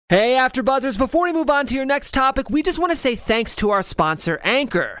Hey, AfterBuzzers, before we move on to your next topic, we just want to say thanks to our sponsor,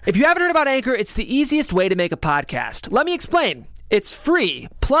 Anchor. If you haven't heard about Anchor, it's the easiest way to make a podcast. Let me explain. It's free.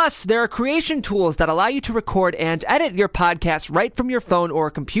 Plus, there are creation tools that allow you to record and edit your podcast right from your phone or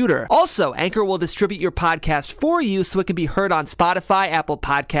computer. Also, Anchor will distribute your podcast for you so it can be heard on Spotify, Apple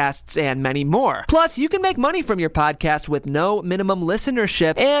Podcasts, and many more. Plus, you can make money from your podcast with no minimum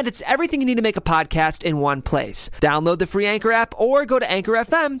listenership, and it's everything you need to make a podcast in one place. Download the free Anchor app or go to Anchor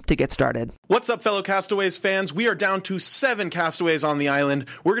FM to get started. What's up, fellow Castaways fans? We are down to 7 castaways on the island.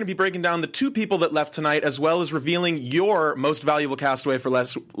 We're going to be breaking down the 2 people that left tonight, as well as revealing your most valuable castaway for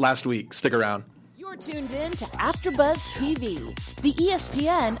last week. Stick around. You're tuned in to AfterBuzz TV, the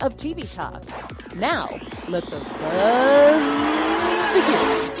ESPN of TV talk. Now, let the buzz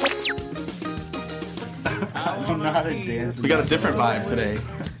begin. I don't know how to dance. We got a different vibe today.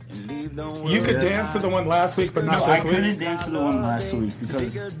 You could dance to the one last week, but not No, I this week. couldn't dance to the one last week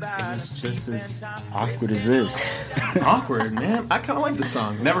because it was just as awkward as this. Awkward, man. I kind of like the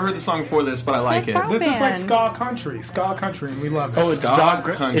song. Never heard the song before this, but I like it. This is like ska country, and we love it. Oh, it's Ska Zach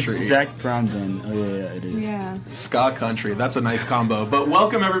country. It's Zach Brown then. Oh, yeah, it is. Yeah. Ska country. That's a nice combo. But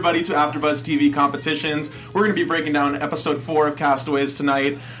welcome, everybody, to AfterBuzz TV competitions. We're going to be breaking down episode 4 of Castaways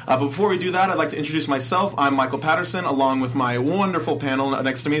tonight. But before we do that, I'd like to introduce myself. I'm Michael Patterson, along with my wonderful panel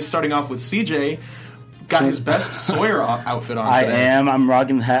next to me, starting off with CJ. Got his best Sawyer outfit on today. I'm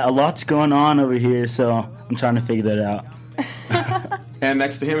rocking the hat. A lot's going on over here, so I'm trying to figure that out. And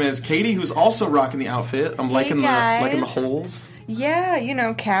next to him is Katie, who's also rocking the outfit. I'm liking the holes.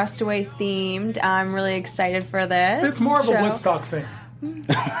 Yeah, Castaway themed. I'm really excited for this. It's more of a show. Woodstock thing.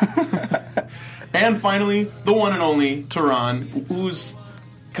 And finally, the one and only Tehran, who's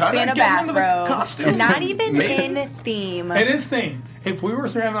kind In of a getting into the bathrobe. costume. Not even Maybe. in theme. It is theme. If we were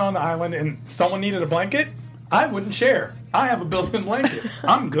stranded on the island and someone needed a blanket, I wouldn't share. I have a built-in blanket.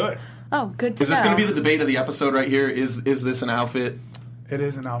 I'm good. Oh, good to Is this know. going to be the debate of the episode right here? Is this an outfit? It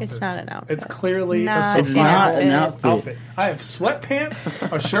is an outfit. It's not an outfit. It's clearly Not a It's not an survival outfit. I have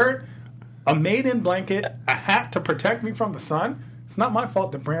sweatpants, a shirt, a made-in blanket, a hat to protect me from the sun. It's not my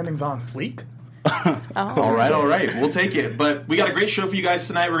fault the branding's on fleek. All right. We'll take it. But we got a great show for you guys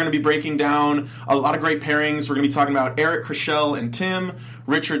tonight. We're going to be breaking down a lot of great pairings. We're going to be talking about Eric, Chriselle, and Tim,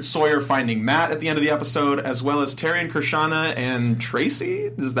 Richard Sawyer finding Matt at the end of the episode, as well as Terry and Krishana and Tracy.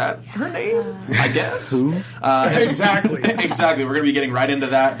 Is that her name? I guess. Who? Exactly. Exactly. We're going to be getting right into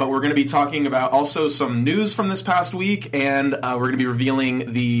that, but we're going to be talking about also some news from this past week, and we're going to be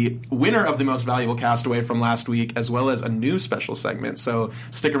revealing the winner of the most valuable castaway from last week, as well as a new special segment, so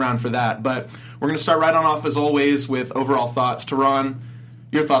stick around for that. But we're going to start right on off, as always, with overall thoughts. Tehran,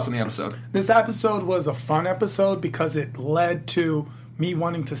 your thoughts on the episode? This episode was a fun episode because it led to me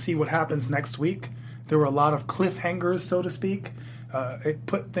wanting to see what happens next week. There were a lot of cliffhangers, so to speak. It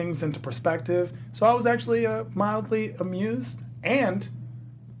put things into perspective. So I was actually mildly amused and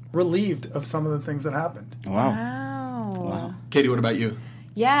relieved of some of the things that happened. Wow. Katie, what about you?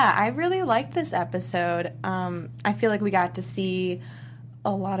 Yeah, I really liked this episode. I feel like we got to see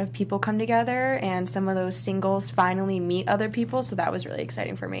a lot of people come together, and some of those singles finally meet other people, so that was really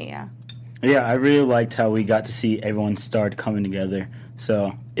exciting for me, yeah. Yeah, I really liked how we got to see everyone start coming together.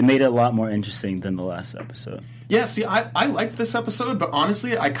 So it made it a lot more interesting than the last episode. Yeah, see, I liked this episode, but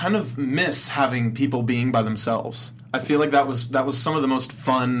honestly, I kind of miss having people being by themselves. I feel like that was some of the most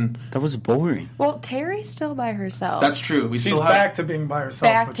fun. That was boring. Well, Terry's still by herself. That's true. We She's still have back to being by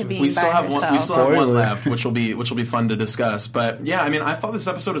herself. Back which to is- being we still by have one. We herself. still have one Spoiler. left, which will be fun to discuss. But yeah, I mean, I thought this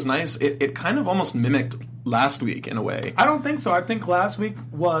episode was nice. It kind of almost mimicked last week in a way. I don't think so. I think last week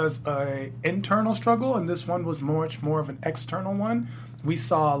was an internal struggle, and this one was much more of an external one. We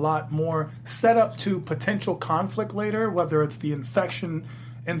saw a lot more set up to potential conflict later, whether it's the infection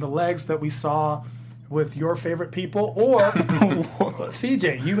in the legs that we saw with your favorite people, or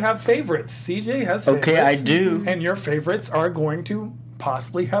CJ, you have favorites. CJ has favorites. Okay, I do. And your favorites are going to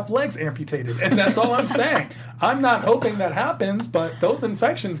possibly have legs amputated. And that's all I'm saying. I'm not hoping that happens, but those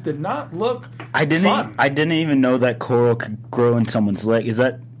infections did not look fun. I didn't even know that coral could grow in someone's leg. Is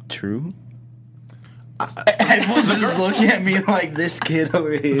that true? Everyone's just looking at me like this kid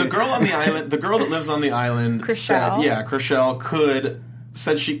over here. The girl on the island, the girl that lives on the island, said, Chriselle? Chriselle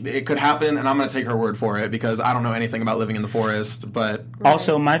said it could happen, and I'm going to take her word for it because I don't know anything about living in the forest. But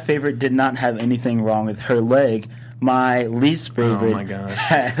Also, my favorite did not have anything wrong with her leg. My least favorite Oh my gosh.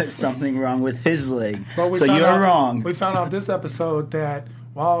 had something wrong with his leg. But So you're wrong. We found out this episode that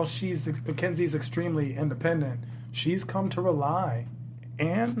while Mackenzie's extremely independent, she's come to rely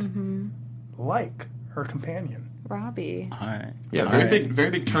and like her companion. Robbie. All right. yeah, All very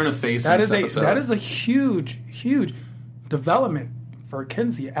right. big turn of face. That in is this episode. a huge development for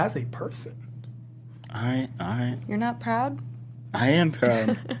Kinsey as a person. All right. You're not proud? I am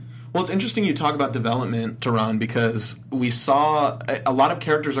proud. Well, it's interesting you talk about development, Tehran, because we saw a lot of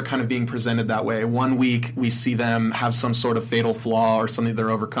characters are kind of being presented that way. One week, we see them have some sort of fatal flaw or something they're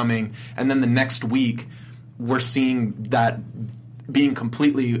overcoming, and then the next week, we're seeing that being a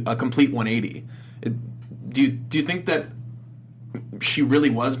complete 180. Do you think that she really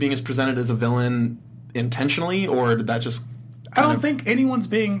was being presented as a villain intentionally, or did that just I don't think anyone's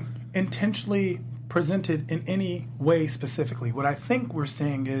being intentionally presented in any way specifically. What I think we're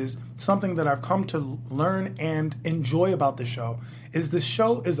seeing is something that I've come to learn and enjoy about the show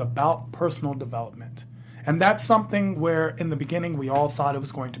is about personal development. And that's something where in the beginning we all thought it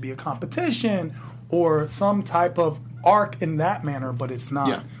was going to be a competition or some type of arc in that manner, but it's not.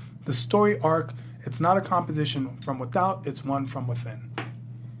 Yeah. The story arc, it's not a competition from without, it's one from within.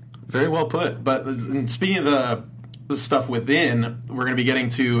 Very well put. But speaking of the stuff within, we're going to be getting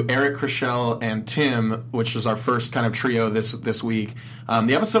to Eric, Chriselle, and Tim, which is our first kind of trio this week.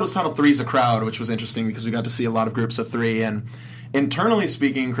 The episode was titled Three's a Crowd, which was interesting because we got to see a lot of groups of three. And internally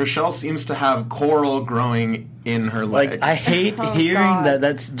speaking, Chriselle seems to have coral growing in her leg. Like, I hate hearing that.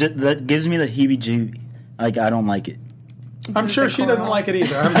 That gives me the heebie-jeebie. Like, I don't like it. I'm sure she doesn't like it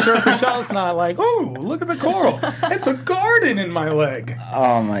either. I'm sure Chriselle's not like, oh, look at the coral. It's a garden in my leg.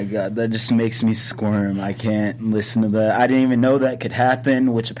 Oh, my God. That just makes me squirm. I can't listen to that. I didn't even know that could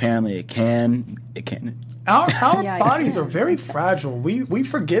happen, which apparently it can. It can. Our bodies are very fragile. We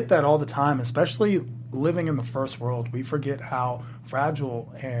forget that all the time, especially living in the first world. We forget how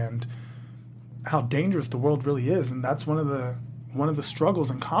fragile and how dangerous the world really is. And that's one of the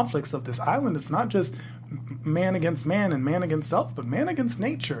struggles and conflicts of this island. It's not just man against man and man against self, but man against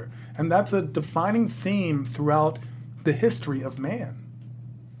nature. And that's a defining theme throughout the history of man.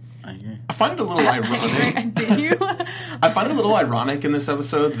 I agree. I find it a little ironic. Do you? I find it a little ironic in this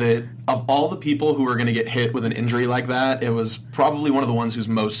episode that of all the people who are going to get hit with an injury like that, it was probably one of the ones who's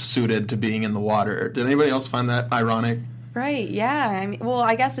most suited to being in the water. Did anybody else find that ironic? Right, yeah. I mean, well,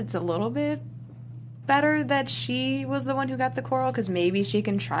 I guess it's a little bit better that she was the one who got the coral because maybe she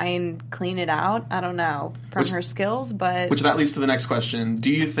can try and clean it out. I don't know from her skills, but which that leads to the next question: do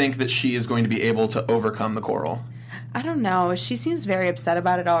you think that she is going to be able to overcome the coral? I don't know. She seems very upset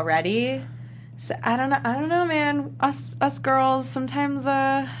about it already. So I don't know, man. Us girls sometimes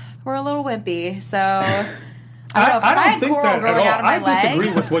we're a little wimpy. So I don't think that at all. I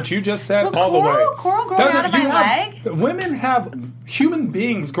disagree with what you just said all the way. Coral growing out of my leg? Women have human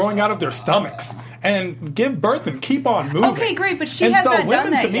beings growing out of their stomachs and give birth and keep on moving. Okay, great, but she has not done that yet. And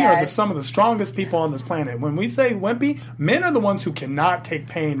so women, to me, are some of the strongest people on this planet. When we say wimpy, men are the ones who cannot take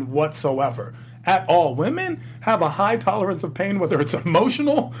pain whatsoever. At all. Women have a high tolerance of pain, whether it's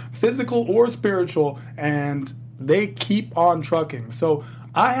emotional, physical, or spiritual, and they keep on trucking. So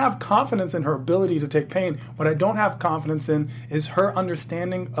I have confidence in her ability to take pain. What I don't have confidence in is her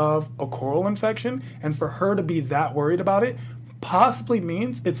understanding of a coral infection, and for her to be that worried about it possibly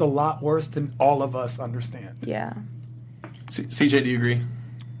means it's a lot worse than all of us understand. Yeah. CJ, do you agree?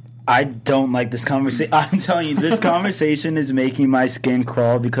 I don't like this conversation. I'm telling you, this conversation is making my skin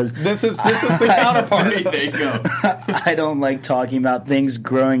crawl because this is the counterpart. There you go. I don't like talking about things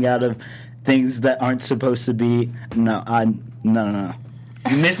growing out of things that aren't supposed to be. No.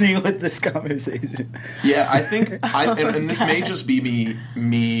 You miss me with this conversation. Yeah, I think, and this may just be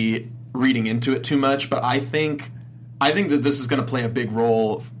me reading into it too much, but I think that this is going to play a big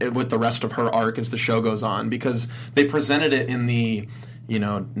role with the rest of her arc as the show goes on because they presented it in the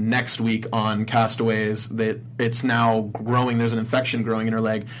next week on Castaways that it's now growing. There's an infection growing in her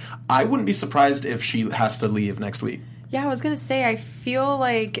leg. I wouldn't be surprised if she has to leave next week. Yeah, I was going to say, I feel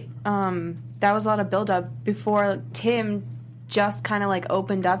like that was a lot of buildup before Tim just kind of like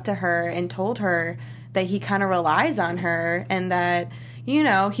opened up to her and told her that he kind of relies on her and that,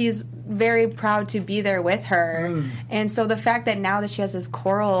 he's very proud to be there with her. And so the fact that now that she has this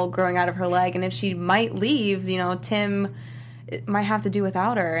coral growing out of her leg and if she might leave, Tim might have to do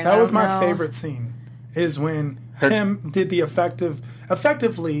without her. And that was my favorite scene, is when Tim did the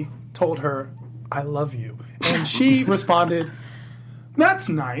effectively told her, I love you. And she responded, that's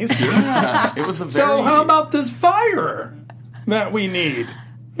nice. Yeah, it was a very... So how about this fire that we need?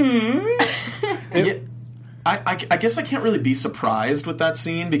 I guess I can't really be surprised with that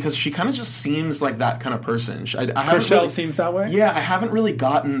scene because she kind of just seems like that kind of person. Chriselle seems that way? Yeah, I haven't really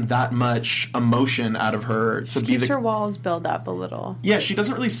gotten that much emotion out of her to be keeps her walls build up a little. Yeah, she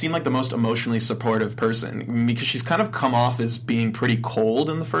doesn't really seem like the most emotionally supportive person because she's kind of come off as being pretty cold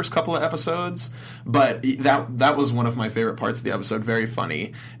in the first couple of episodes. But that was one of my favorite parts of the episode. Very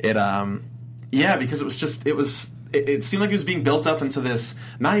funny. Because it was it seemed like he was being built up into this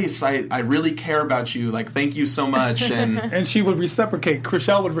nice. I really care about you. Like, thank you so much. And and she would reciprocate.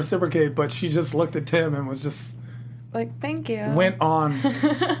 Chriselle would reciprocate, but she just looked at Tim and was just like, thank you. Went on.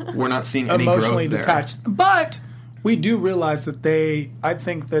 We're not seeing any emotionally growth detached, but we do realize that I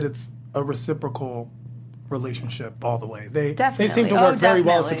think that it's a reciprocal relationship all the way. They seem to work very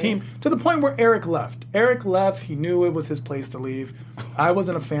well as a team, to the point where Eric left. He knew it was his place to leave. I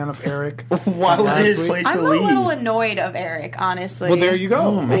wasn't a fan of Eric. Why was it his place to leave? I'm a little annoyed of Eric, honestly. Well, there you go.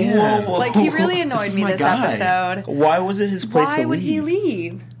 Oh, man. Like, he really annoyed me this episode. Why was it his place to leave? Why would he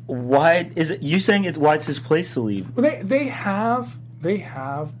leave? Why is it? You saying why it's his place to leave? Well, they have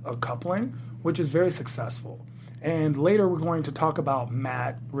a coupling which is very successful. And later we're going to talk about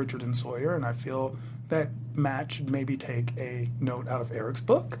Matt, Richard, and Sawyer, and I feel that Matt should maybe take a note out of Eric's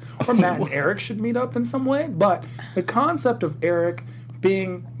book, or Matt and Eric should meet up in some way. But the concept of Eric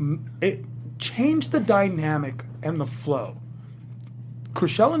it changed the dynamic and the flow.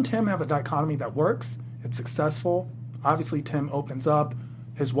 Chriselle and Tim have a dichotomy that works. It's successful. Obviously, Tim opens up.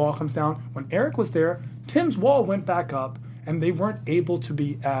 His wall comes down. When Eric was there, Tim's wall went back up, and they weren't able to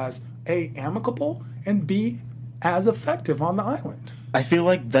be as amicable and B, as effective on the island. I feel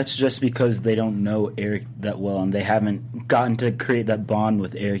like that's just because they don't know Eric that well and they haven't gotten to create that bond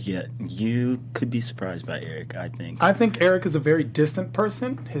with Eric yet. You could be surprised by Eric, I think. I think Eric is a very distant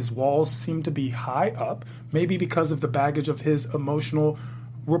person. His walls seem to be high up, maybe because of the baggage of his emotional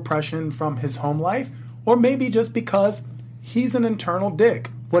repression from his home life, or maybe just because he's an internal dick.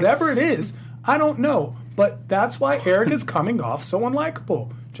 Whatever it is, I don't know. But that's why Eric is coming off so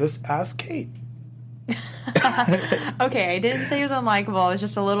unlikable. Just ask Kate. Okay, I didn't say he was unlikable. I was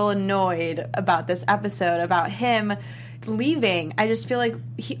just a little annoyed about this episode, about him leaving. I just feel like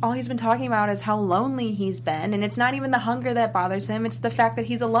all he's been talking about is how lonely he's been, and it's not even the hunger that bothers him. It's the fact that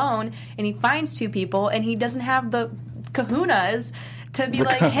he's alone, and he finds two people, and he doesn't have the kahunas to be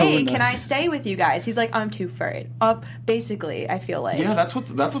like, hey, can I stay with you guys? He's like, I'm too afraid. Basically, I feel like. Yeah, that's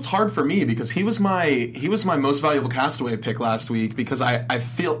what's hard for me, because he was my most valuable castaway pick last week, because I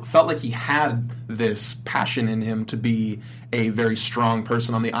felt like he had this passion in him to be a very strong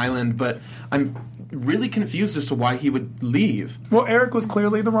person on the island, but I'm really confused as to why he would leave. Well, Eric was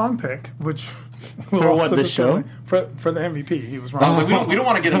clearly the wrong pick, which for what, this show? For the MVP, he was wrong. I was like, we don't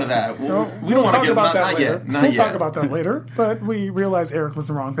want to get into that. We don't want to get about that not later. yet. Not we'll yet. talk about that later. But we realize Eric was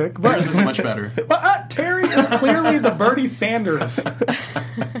the wrong pick. But yours is much better. But Terry is clearly the Bernie Sanders.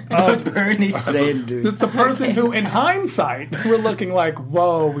 Bernie Sanders. It's the person who, in hindsight, we're looking like,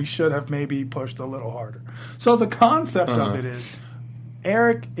 whoa, we should have maybe pushed a little harder. So the concept of it is,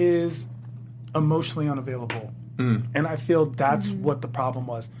 Eric is emotionally unavailable. And I feel that's what the problem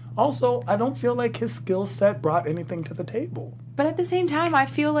was. Also, I don't feel like his skill set brought anything to the table. But at the same time, I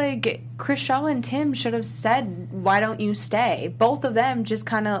feel like Chriselle and Tim should have said, why don't you stay? Both of them just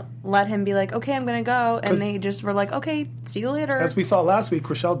kind of let him be like, okay, I'm going to go. And they just were like, okay, see you later. As we saw last week,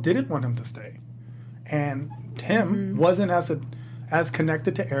 Chriselle didn't want him to stay. And Tim wasn't as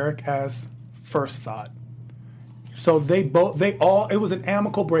connected to Eric as first thought. So it was an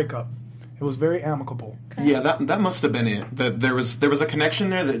amicable breakup. It was very amicable. Okay. Yeah, that must have been it. That there was a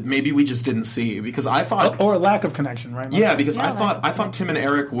connection there that maybe we just didn't see, because I thought, or a lack of connection, right? Yeah, because I thought Tim and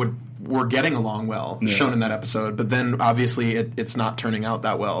Eric were getting along well, shown in that episode, but then obviously it's not turning out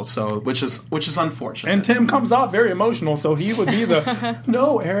that well. So which is unfortunate. And Tim comes off very emotional, so he would be the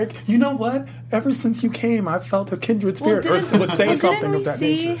no, Eric. You know what? Ever since you came, I've felt a kindred spirit, or would say something of that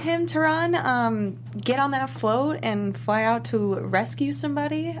nature. Didn't we see him, Taran, get on that float and fly out to rescue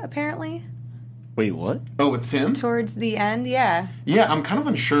somebody? Apparently. Wait, what? Oh, with Tim? Towards the end, yeah. Yeah, I'm kind of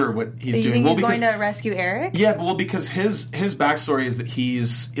unsure what he's doing. Think he's going to rescue Eric? Yeah, well, because his backstory is that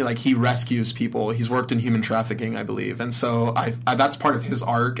he rescues people. He's worked in human trafficking, I believe, and so I that's part of his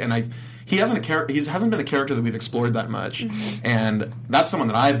arc. And he hasn't been a character that we've explored that much, and that's someone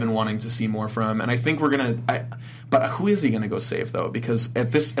that I've been wanting to see more from. And I think we're gonna. But who is he going to go save though? Because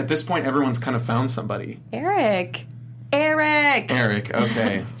at this point, everyone's kind of found somebody. Eric,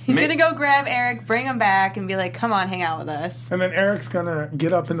 okay. He's going to go grab Eric, bring him back, and be like, come on, hang out with us. And then Eric's going to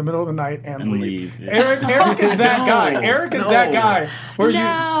get up in the middle of the night and leave. Yeah. Eric is that guy. Eric is that guy where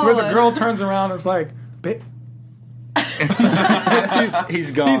the girl turns around and is like,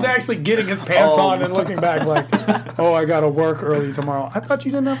 he's gone. He's actually getting his pants on and looking back like, oh, I got to work early tomorrow. I thought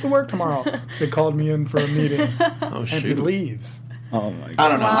you didn't have to work tomorrow. They called me in for a meeting. And he leaves. Oh, my God. I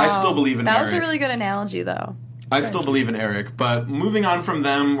don't know. Wow. I still believe in Eric. That was a really good analogy, though. I still believe in Eric, but moving on from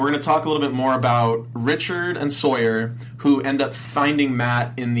them, we're going to talk a little bit more about Richard and Sawyer, who end up finding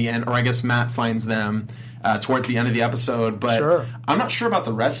Matt in the end, or I guess Matt finds them towards the end of the episode. But I'm not sure about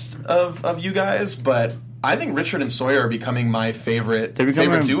the rest of you guys, but I think Richard and Sawyer are becoming my favorite They're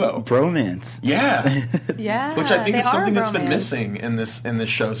becoming favorite duo. a bromance. Yeah. Yeah, Which I think they is are something a that's been bromance. missing in this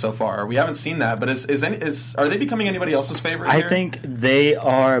show so far. We haven't seen that, but are they becoming anybody else's favorite? I here? think they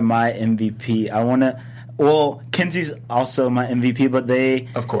are my MVP. I want to. Well, Kenzie's also my MVP, but they,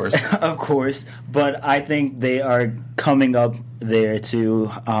 Of course. of course. But I think they are coming up there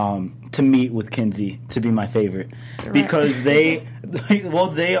to meet with Kenzie to be my favorite because they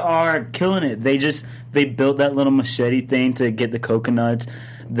are killing it. They built that little machete thing to get the coconuts.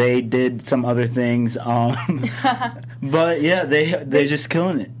 They did some other things, but yeah, they're just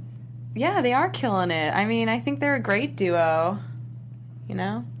killing it. Yeah, they are killing it. I mean, I think they're a great duo. You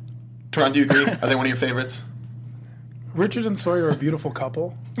know? Tron, do you agree? Are they one of your favorites? Richard and Sawyer are a beautiful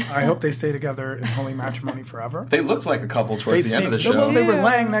couple. I hope they stay together in holy matrimony forever. They looked like a couple towards the end of the show. Well, they were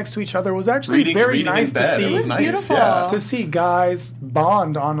laying next to each other. It was actually very reading nice in to bed. see. It was nice. beautiful. Yeah. To see guys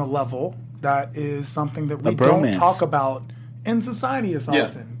bond on a level that is something that we A don't bromance. talk about in society as Yeah.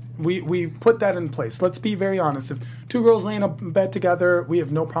 often. We put that in place. Let's be very honest. If two girls lay in a bed together, we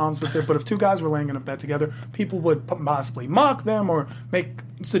have no problems with it. But if two guys were laying in a bed together, people would possibly mock them or make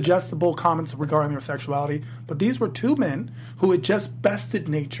suggestible comments regarding their sexuality. But these were two men who had just bested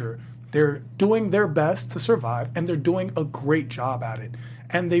nature. They're doing their best to survive, and they're doing a great job at it.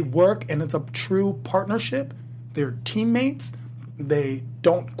 And they work, and it's a true partnership. They're teammates. They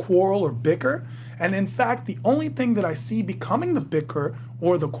don't quarrel or bicker. And in fact, the only thing that I see becoming the bicker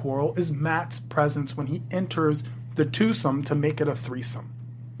or the quarrel is Matt's presence when he enters the twosome to make it a threesome.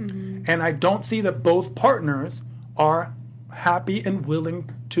 And I don't see that both partners are happy and willing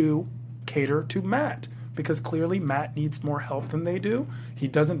to cater to Matt, because clearly Matt needs more help than they do. He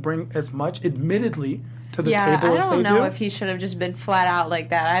doesn't bring as much, admittedly, to the Yeah, table I as they don't know do. if he should have just been flat out like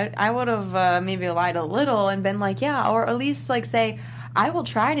that. I would have maybe lied a little and been like, yeah, or at least like say, I will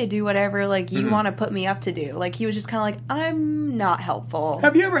try to do whatever like you want to put me up to do. Like he was just kind of like, I'm not helpful.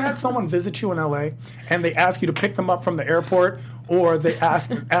 Have you ever had someone visit you in LA and they ask you to pick them up from the airport, or they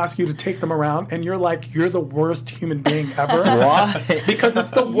ask you to take them around, and you're like, you're the worst human being ever? Why? Because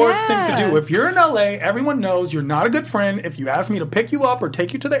it's the worst thing to Yeah. do. If you're in LA, everyone knows you're not a good friend if you ask me to pick you up or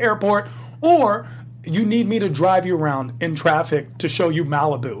take you to the airport, or you need me to drive you around in traffic to show you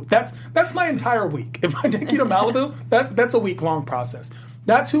Malibu. That's my entire week. If I take you to Malibu, that's a week-long process.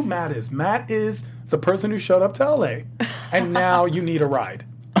 That's who Matt is. Matt is the person who showed up to LA, and now you need a ride.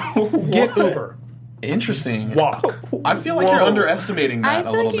 Get Uber. Interesting. Walk. I feel like you're underestimating I that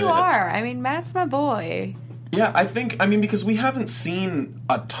a little think bit. you are. I mean, Matt's my boy. Yeah, I mean, because we haven't seen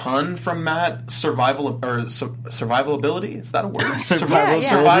a ton from Matt. Survival ability, is that a word?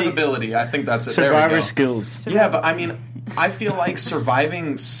 Survivability. I think that's it. There we Survivor go. skills. Yeah, but I mean, I feel like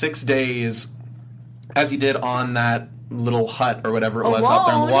surviving 6 days, as he did on that little hut or whatever it was out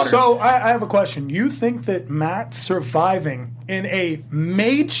there in the water. So I have a question. You think that Matt surviving in a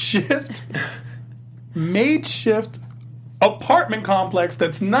makeshift apartment complex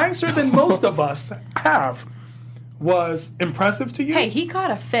that's nicer than most of us have was impressive to you? Hey, he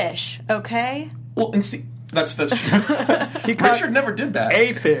caught a fish, okay? Well, and see, that's true. He caught Richard never did that.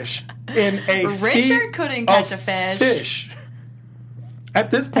 a fish in a sea Richard couldn't catch of a fish. fish.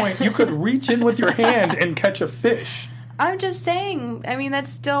 At this point, you could reach in with your hand and catch a fish. I'm just saying, I mean,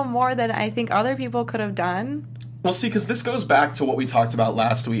 that's still more than I think other people could have done. Well, see, because this goes back to what we talked about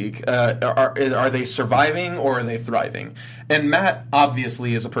last week. Are they surviving or are they thriving? And Matt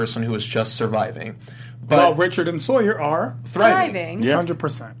obviously is a person who is just surviving. But Well, Richard and Sawyer are Thriving. Yeah.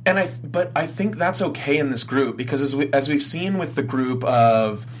 100%. And but I think that's okay in this group because as we've seen with the group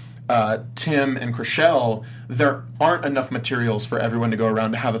of Tim and Chriselle, there aren't enough materials for everyone to go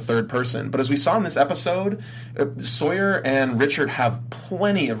around to have a third person. But as we saw in this episode, Sawyer and Richard have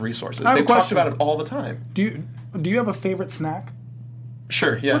plenty of resources. I have a They've talked question. about it all the time. Do you have a favorite snack?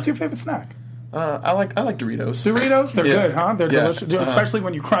 Sure, yeah. What's your favorite snack? I like Doritos. Doritos? They're Yeah. good, huh? They're Yeah. delicious. Especially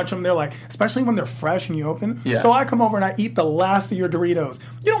when you crunch them, especially when they're fresh and you open. Yeah. So I come over and I eat the last of your Doritos.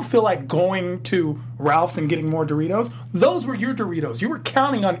 You don't feel like going to Ralph's and getting more Doritos. Those were your Doritos. You were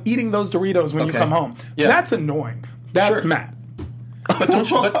counting on eating those Doritos when you Okay. come home. Yeah. That's annoying. That's Sure. Matt. But don't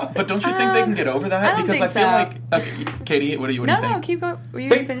you think they can get over that? I don't Because think I feel so. like okay, Katie, what do you No, think? no, keep going. Were you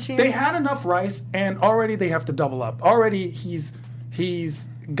They, finishing? they had enough rice, and already they have to double up. Already he's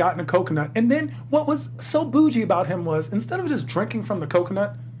gotten a coconut. And then what was so bougie about him was instead of just drinking from the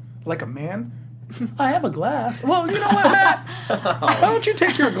coconut like a man, I have a glass. Well, you know what, Matt? Why don't you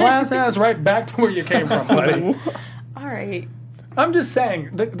take your glass ass right back to where you came from, buddy? All right. I'm just saying,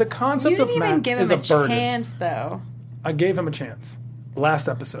 the concept You of didn't even Matt give is him a a burden. chance, though. I gave him a chance. Last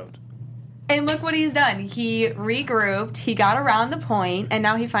episode. And look what he's done. He regrouped, he got around the point, and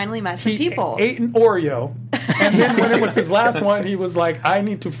now he finally met some people. He ate an Oreo, and then when it was his last one, he was like, I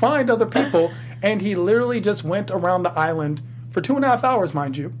need to find other people, and he literally just went around the island for 2.5 hours,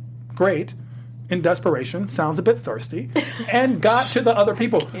 mind you. Great. In desperation, sounds a bit thirsty, and got to the other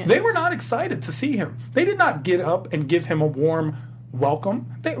people. Yeah. They were not excited to see him. They did not get up and give him a warm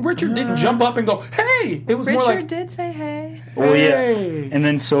welcome. Richard didn't jump up and go, hey! It was Richard more like... did say hey. Oh, hey. yeah. And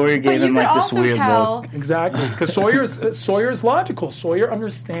then Sawyer gave him like this weird look. Exactly. Because Sawyer's logical. Sawyer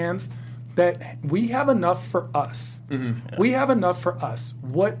understands that we have enough for us. Mm-hmm. We have enough for us.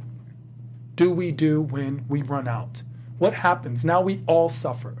 What do we do when we run out? What happens? Now we all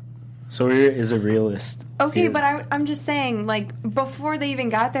suffer. Sawyer is a realist. Okay, but I'm just saying, like, before they even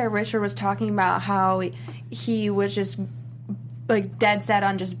got there, Richard was talking about how he was just... like dead set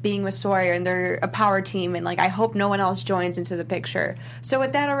on just being with Sawyer, and they're a power team, and like I hope no one else joins into the picture. So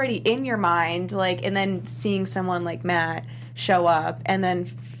with that already in your mind, like, and then seeing someone like Matt show up and then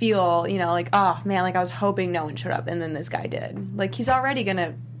feel, you know, like, oh man, like I was hoping no one showed up, and then this guy did. Like he's already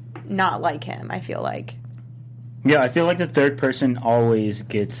gonna not like him, I feel like. Yeah, I feel like the third person always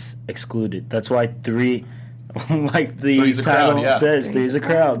gets excluded. That's why three, like the title says, three's a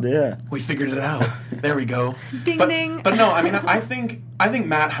crowd. Yeah, we figured it out. There we go. Ding ding. But no, I mean, I think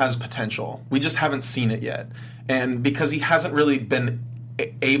Matt has potential. We just haven't seen it yet, and because he hasn't really been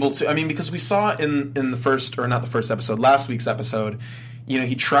able to. I mean, because we saw in the first, or not the first episode, last week's episode, you know,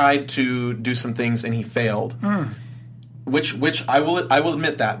 he tried to do some things and he failed. Which I will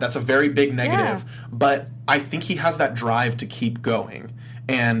admit that's a very big negative. Yeah. But I think he has that drive to keep going.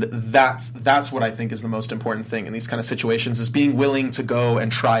 And that's what I think is the most important thing in these kind of situations, is being willing to go and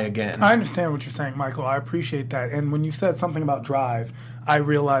try again. I understand what you're saying, Michael. I appreciate that. And when you said something about drive, I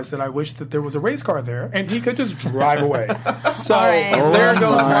realized that I wish that there was a race car there and he could just drive away. So there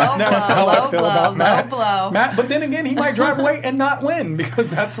goes Matt. That's how I feel about Matt. Matt. But then again, he might drive away and not win, because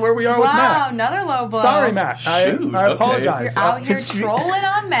that's where we are with Matt. Wow, another low blow. Sorry, Matt. I apologize. You're out here trolling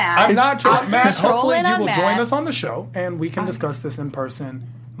on Matt. I'm not trolling Matt. Hopefully you will join us on the show and we can discuss this in person.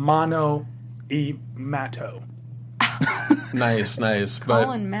 Mano e Matto. Nice. But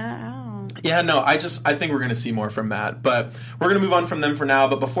calling Matt out. Yeah, no, I think we're going to see more from Matt. But we're going to move on from them for now.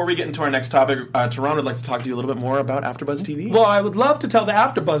 But before we get into our next topic, Teron would like to talk to you a little bit more about AfterBuzz TV. Well, I would love to tell the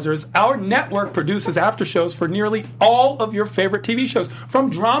AfterBuzzers our network produces after shows for nearly all of your favorite TV shows. From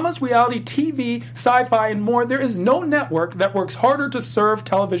dramas, reality, TV, sci-fi, and more, there is no network that works harder to serve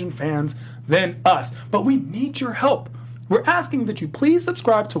television fans than us. But we need your help. We're asking that you please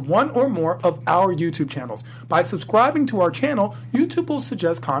subscribe to one or more of our YouTube channels. By subscribing to our channel, YouTube will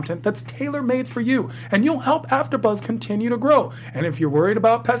suggest content that's tailor-made for you, and you'll help AfterBuzz continue to grow. And if you're worried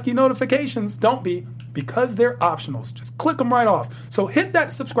about pesky notifications, don't be, because they're optional. Just click them right off. So hit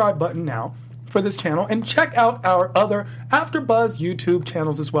that subscribe button now for this channel, and check out our other AfterBuzz YouTube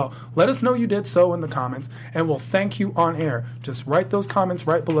channels as well. Let us know you did so in the comments, and we'll thank you on air. Just write those comments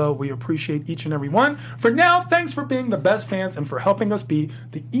right below. We appreciate each and every one. For now, thanks for being the best fans and for helping us be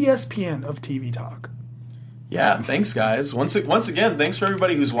the ESPN of TV talk. Yeah, thanks, guys. Once again, thanks for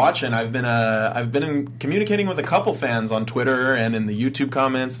everybody who's watching. I've been communicating with a couple fans on Twitter and in the YouTube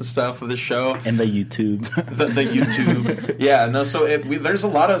comments and stuff of this show. And the YouTube, the YouTube. Yeah, no. So there's a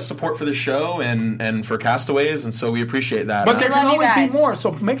lot of support for the show and for Castaways, and so we appreciate that. But there can always be more.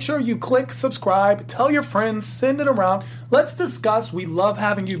 So make sure you click subscribe, tell your friends, send it around. Let's discuss. We love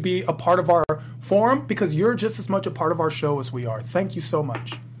having you be a part of our forum, because you're just as much a part of our show as we are. Thank you so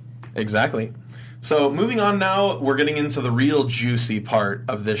much. Exactly. So moving on now, we're getting into the real juicy part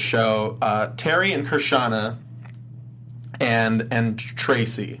of this show. Terry and Kirshana and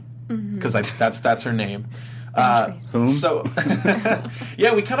Tracy, because that's her name. So,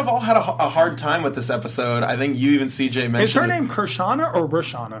 yeah, we kind of all had a hard time with this episode. I think you even, CJ, mentioned... Is her name Kirshana or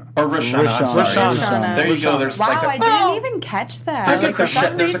Rishana? Or Rishana, I'm sorry. Rishana. There you go. There's I didn't even catch that. There's a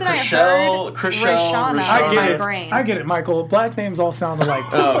Krishelle, Rishana in my brain. I get it, Michael. Black names all sound alike.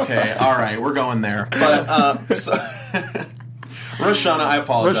 Okay, all right, we're going there. But, Rishana, I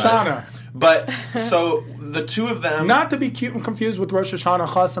apologize. Rishana. But, so, the two of them... Not to be cute and confused with Rosh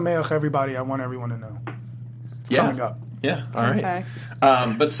Hashanah. Chas Sameach, everybody. I want everyone to know. Coming up. Yeah, all right.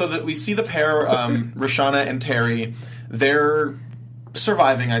 But so that we see the pair, Rishana and Terry, they're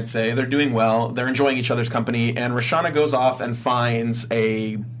surviving, I'd say. They're doing well. They're enjoying each other's company. And Rishana goes off and finds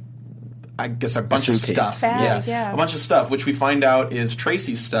a bunch of stuff. Yeah, a bunch of stuff, which we find out is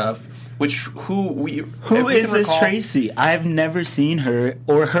Tracy's stuff. Who is this Tracy? I've never seen her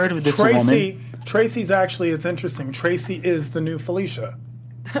or heard of this woman. Tracy's actually, it's interesting. Tracy is the new Felicia.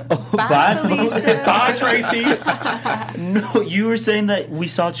 Bye, Felicia. Bye, Tracy. No, you were saying that we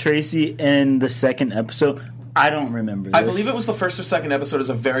saw Tracy in the second episode. I don't remember this. I believe it was the first or second episode. Is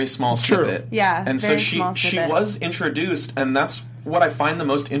a very small snippet. Yeah, and so very she small snippet. was introduced, and that's what I find the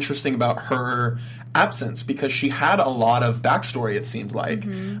most interesting about her absence, because she had a lot of backstory. It seemed like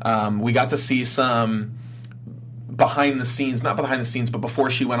we got to see some behind the scenes, not behind the scenes, but before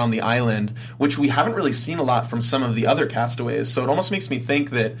she went on the island, which we haven't really seen a lot from some of the other castaways. So it almost makes me think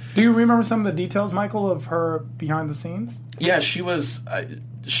that. Do you remember some of the details, Michael, of her behind the scenes? Yeah, she was.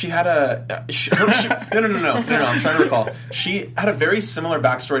 She had a no. I'm trying to recall. She had a very similar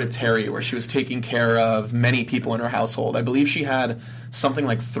backstory to Terry, where she was taking care of many people in her household. I believe she had something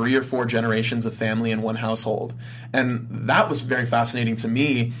like 3 or 4 generations of family in one household, and that was very fascinating to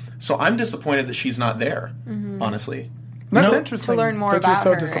me. So I'm disappointed that she's not there. Honestly, That's interesting. To learn more that about you're her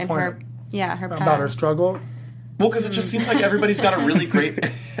so and disappointed her past. about her struggle. well, because it just seems like everybody's got a really great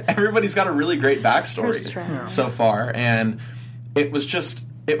backstory so far, and it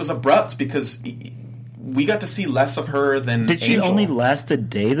was abrupt because we got to see less of her than Did she Angel. only last a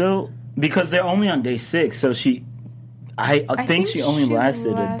day, though? Because they're only on day 6, so I think she only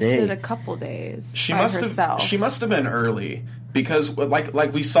lasted a day. A couple days. She by must herself. have been early, because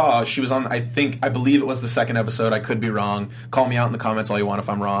like we saw, she was on. I believe it was the second episode. I could be wrong. Call me out in the comments all you want if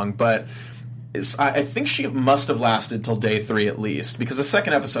I'm wrong, but I think she must have lasted till day 3 at least, because the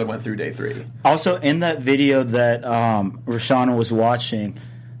second episode went through day 3. Also, in that video that Roshana was watching,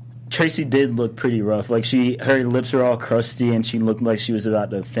 Tracy did look pretty rough. Like her lips were all crusty, and she looked like she was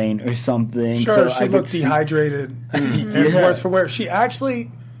about to faint or something. Sure, so she looked dehydrated. And worse for wear.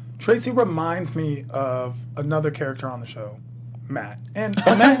 Tracy reminds me of another character on the show, Matt. And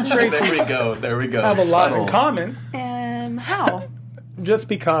Matt and Tracy There we go. have a lot in common. How? Just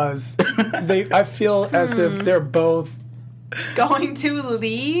because I feel as if they're both Going to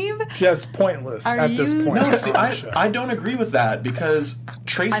leave? just pointless Are at this you- point. No, on see, the show. I don't agree with that, because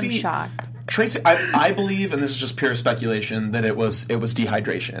Tracy. I'm shocked. Tracy, I believe, and this is just pure speculation, that it was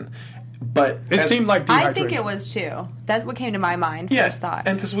dehydration. But It seemed like dehydration. I think it was too. That's what came to my mind first thought.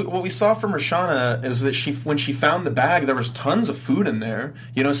 and because what we saw from Roshana is that when she found the bag, there was tons of food in there.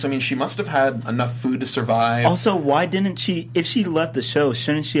 So I mean, she must have had enough food to survive. Also, why didn't she? If she left the show,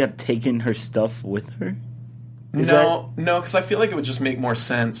 shouldn't she have taken her stuff with her? No, because I feel like it would just make more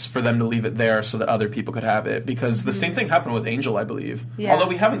sense for them to leave it there so that other people could have it. Because the same thing happened with Angel, I believe. Yeah. Although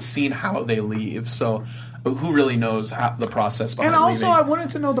we haven't seen how they leave, so who really knows the process behind And also, leaving? I wanted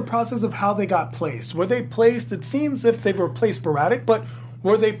to know the process of how they got placed. Were they placed? It seems if they were placed sporadic, but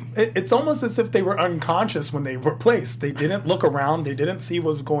were they? It's almost as if they were unconscious when they were placed. They didn't look around. They didn't see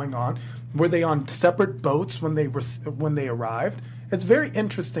what was going on. Were they on separate boats when they arrived? It's very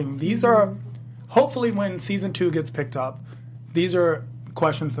interesting. These are hopefully when season 2 gets picked up. These are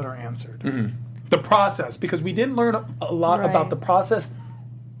questions that are answered. The process, because we didn't learn a lot about the process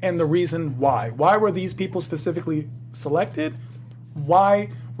and the reason why. Why were these people specifically selected?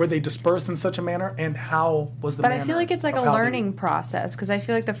 Why were they dispersed in such a manner? And how was the But manner I feel like it's like of a how they- learning process, because I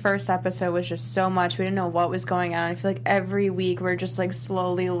feel like the first episode was just so much. We didn't know what was going on. I feel like every week we're just like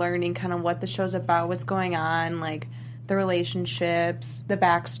slowly learning kind of what the show's about, what's going on, like the relationships, the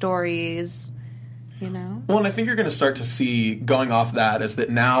backstories, Well, and I think you're going to start to see, going off that, is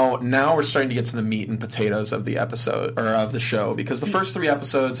that now we're starting to get to the meat and potatoes of the episode, or of the show, because the first 3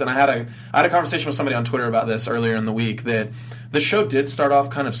 episodes, and I had a conversation with somebody on Twitter about this earlier in the week, that the show did start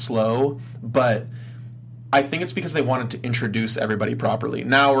off kind of slow, but I think it's because they wanted to introduce everybody properly.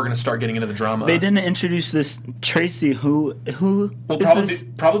 Now we're going to start getting into the drama. They didn't introduce this Tracy. Who? Well, is this?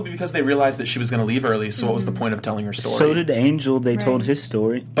 probably because they realized that she was going to leave early. So what was the point of telling her story? So did Angel. They told Right. his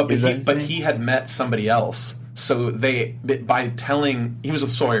story. But Is that his name? he had met somebody else. So by telling, he was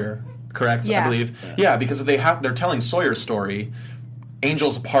with Sawyer, correct? Yeah. I believe. Yeah, because they're telling Sawyer's story.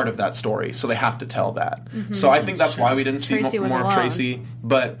 Angel's a part of that story, so they have to tell that. So I think that's why we didn't see Tracy was more of alone. Tracy.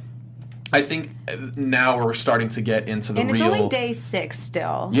 But I think now we're starting to get into the and real. it's only day 6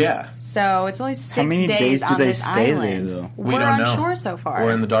 still. Yeah. So it's only 6 How many days do on they this stay there, island. though? We We're don't know. unsure so far.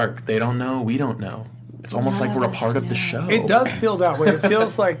 We're in the dark. They don't know. We don't know. It's almost None like we're a of us part of the know. show. It does feel that way. It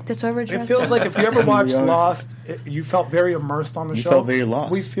feels like That's why we're it dressed feels up. like if you ever watched We are. Lost, you felt very immersed on the You show. felt very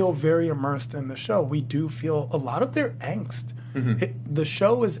lost. We feel very immersed in the show. We do feel a lot of their angst. The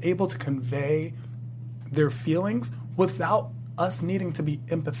show is able to convey their feelings without us needing to be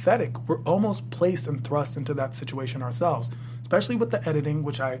empathetic. We're almost placed and thrust into that situation ourselves, especially with the editing,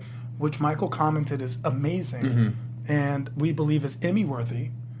 which Michael commented is amazing, and we believe is Emmy worthy.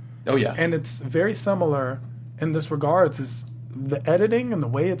 Oh yeah. And it's very similar in this regards, is the editing and the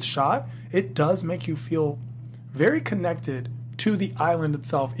way it's shot, it does make you feel very connected to the island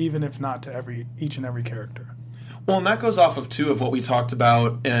itself, even if not to each and every character. Well, and that goes off of, too, of what we talked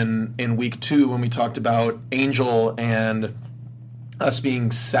about in week 2 when we talked about Angel and us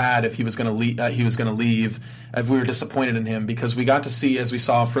being sad if he was going to leave, if we were disappointed in him, because we got to see, as we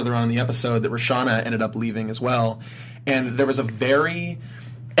saw further on in the episode, that Roshana ended up leaving as well. And there was a very...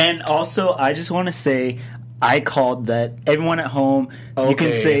 And also, I just want to say, I called that. Everyone at home, you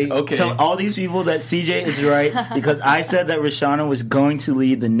can say, tell all these people that CJ is right, because I said that Roshana was going to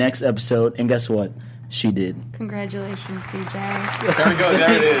lead the next episode, and guess what? She did. Congratulations, CJ. There we go.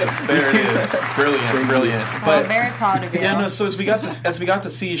 There it is. There it is. Brilliant. But very proud of you. Yeah, no. So as we got to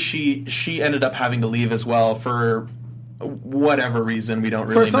see, she ended up having to leave as well for whatever reason we don't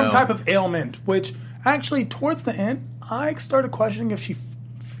really know. For some type of ailment, which actually towards the end, I started questioning if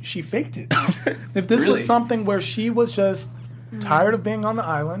she faked it. If this was something where she was just tired of being on the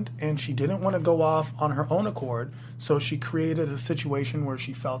island and she didn't want to go off on her own accord, so she created a situation where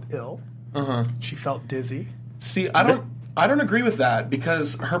she felt ill. She felt dizzy. See, I don't agree with that,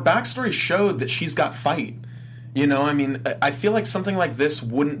 because her backstory showed that she's got fight. You know, I mean, I feel like something like this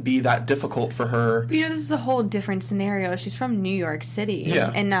wouldn't be that difficult for her. You know, this is a whole different scenario. She's from New York City,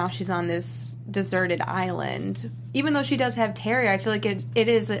 and now she's on this deserted island. Even though she does have Terry, I feel like it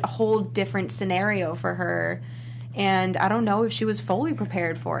is a whole different scenario for her. And I don't know if she was fully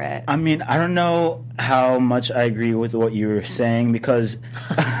prepared for it. I mean, I don't know how much I agree with what you were saying, because...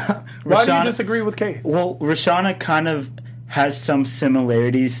 Why do you disagree with Kate? Well, Roshana kind of has some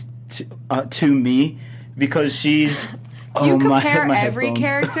similarities to me, because she's... Do you compare every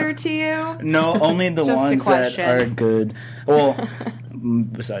character to you? No, only the ones that are good. Well,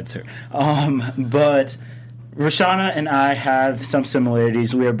 besides her. But... Roshana and I have some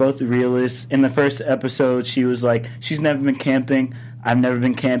similarities. We are both realists. In the first episode, she was like, she's never been camping. I've never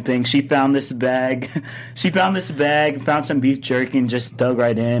been camping. She found this bag. Found some beef jerky and just dug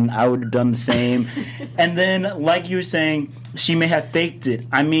right in. I would have done the same. And then, like you were saying, she may have faked it.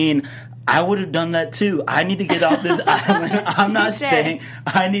 I mean, I would have done that too. I need to get off this island. I'm not staying.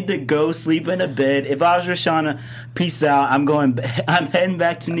 I need to go sleep in a bed. If I was Roshana, peace out. I'm heading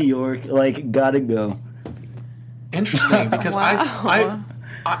back to New York. Like, gotta go. Interesting, because Wow.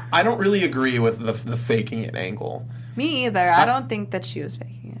 I don't really agree with the faking it angle. Me either. I don't think that she was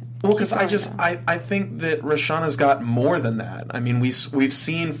faking it. Well, because I think that Roshana's got more than that. I mean, we've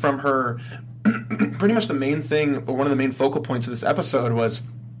seen from her pretty much the main thing, or one of the main focal points of this episode was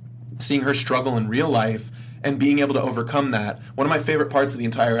seeing her struggle in real life and being able to overcome that. One of my favorite parts of the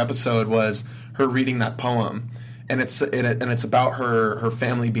entire episode was her reading that poem. And it's about her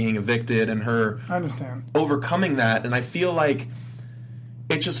family being evicted and her overcoming that. And I feel like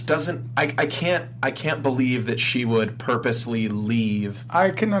it just doesn't. I can't believe that she would purposely leave. I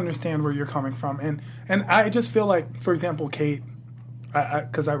can understand where you're coming from, and I just feel like, for example, Kate,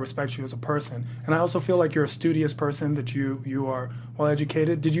 because I respect you as a person, and I also feel like you're a studious person, that you are well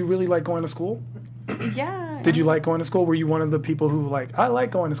educated. Did you really like going to school? Yeah. Did you like going to school? Were you one of the people who I like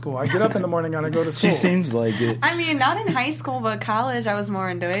going to school? I get up in the morning and I go to school. She seems like it. I mean, not in high school, but college, I was more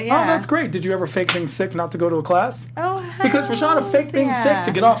into it. Yeah. Oh, that's great. Did you ever fake being sick not to go to a class? Oh, because Roshana faked being sick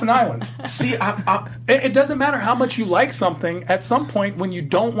to get off an island. See, it doesn't matter how much you like something. At some point, when you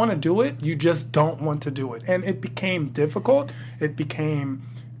don't want to do it, you just don't want to do it. And it became difficult. It became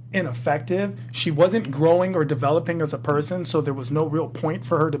ineffective. She wasn't growing or developing as a person, so there was no real point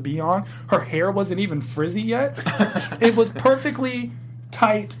for her to be on. Her hair wasn't even frizzy yet. It was perfectly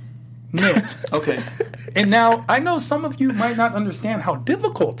tight knit. Okay. And now, I know some of you might not understand how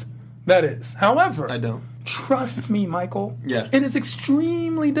difficult that is. However, I don't. Trust me, Michael. Yeah. It is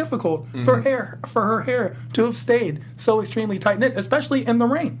extremely difficult for her hair to have stayed so extremely tight knit, especially in the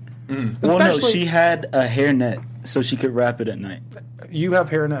rain. Well, no, she had a hairnet so she could wrap it at night. You have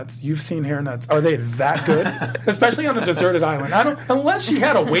hairnets. You've seen hairnets. Are they that good? Especially on a deserted island. Unless she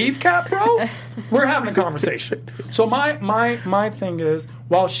had a wave cap, bro. We're having a conversation. So my thing is,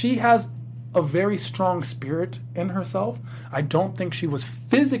 while she has a very strong spirit in herself, I don't think she was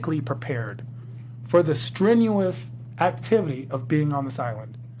physically prepared for the strenuous activity of being on this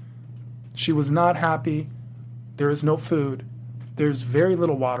island. She was not happy. There is no food. There's very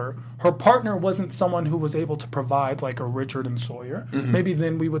little water. Her partner wasn't someone who was able to provide like a Richard and Sawyer. Maybe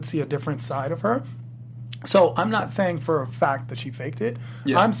then we would see a different side of her. So I'm not saying for a fact that she faked it.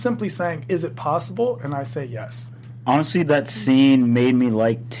 Yeah. I'm simply saying, is it possible? And I say yes. Honestly, that scene made me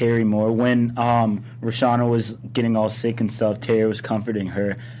like Terry more. When Roshana was getting all sick and stuff, Terry was comforting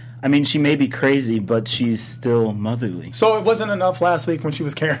her. I mean, she may be crazy, but she's still motherly. So it wasn't enough last week when she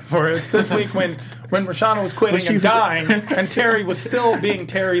was caring for her. It's this week when Roshana was quitting and dying, and Terry was still being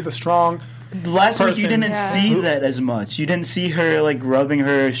Terry, the strong, last week you didn't Yeah. see that as much. You didn't see her like rubbing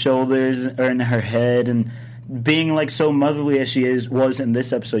her shoulders or in her head and being like so motherly as she was in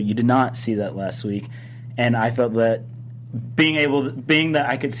this episode. You did not see that last week, and I felt that being that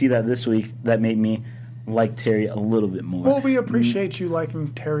I could see that this week, that made me like Terry a little bit more. Well, we appreciate you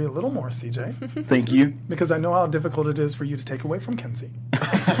liking Terry a little more, CJ, Thank you. because I know how difficult it is for you to take away from Kinsey.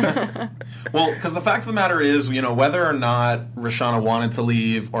 Well, because the fact of the matter is, whether or not Roshana wanted to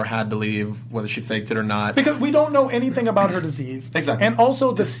leave or had to leave, whether she faked it or not. Because we don't know anything about her disease. Exactly. And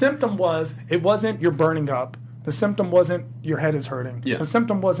also the symptom it wasn't you're burning up. The symptom wasn't your head is hurting. Yeah. The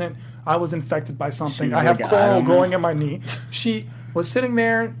symptom wasn't I was infected by something. She was I have like, I coral don't know. growing in my knee. She was sitting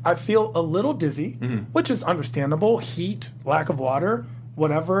there, I feel a little dizzy, which is understandable. Heat, lack of water,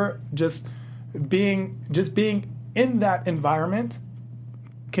 whatever. Just being in that environment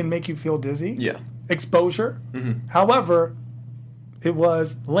can make you feel dizzy. Yeah. Exposure. However, it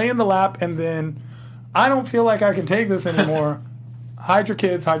was lay in the lap and then I don't feel like I can take this anymore. Hide your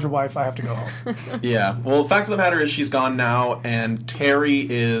kids, hide your wife, I have to go home. Yeah. Well, the fact of the matter is she's gone now, and Terry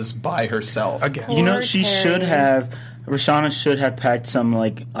is by herself. Again. Poor She Terry. should have. Roshana should have packed some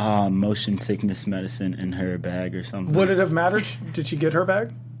like motion sickness medicine in her bag or something. Would it have mattered? Did she get her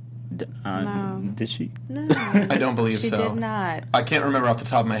bag? No. Did she? No, I don't believe she so. did not. I can't remember off the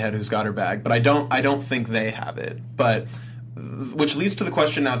top of my head who's got her bag, but I don't think they have it. But which leads to the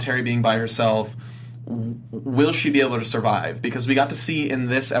question now, Terry being by herself, will she be able to survive? Because we got to see in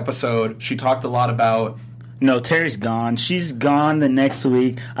this episode, she talked a lot about... No, Terry's gone. She's gone the next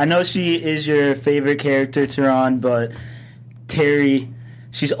week. I know she is your favorite character, Tehran, but Terry,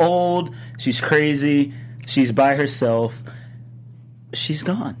 she's old, she's crazy, she's by herself. She's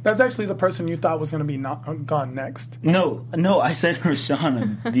gone. That's actually the person you thought was going to be gone next. No, I said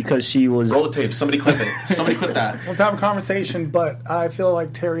Roshana because she was... Roll the tape. Somebody clip it. Somebody clip that. Let's have a conversation, but I feel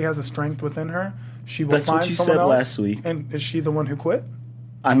like Terry has a strength within her. She will That's what find you someone said else. last week. And is she the one who quit?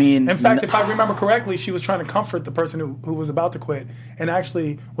 I mean... In fact, if I remember correctly, she was trying to comfort the person who was about to quit and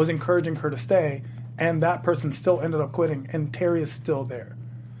actually was encouraging her to stay, and that person still ended up quitting, and Terry is still there.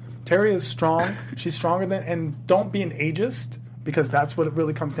 Terry is strong. She's stronger than... And don't be an ageist, because that's what it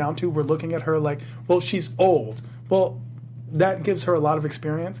really comes down to. We're looking at her like, well, she's old. Well, that gives her a lot of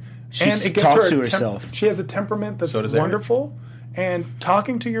experience. She and it gives talks her to herself. She has a temperament that's So does Eric. wonderful. And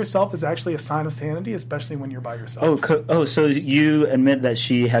talking to yourself is actually a sign of sanity, especially when you're by yourself. So you admit that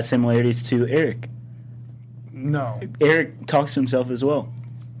she has similarities to Eric. No. Eric talks to himself as well.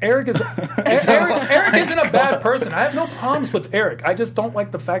 Eric isn't a bad person. I have no problems with Eric. I just don't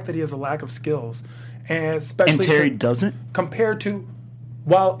like the fact that he has a lack of skills. And especially And Terry doesn't? compared to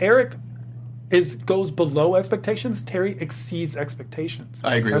while Eric goes below expectations, Terry exceeds expectations.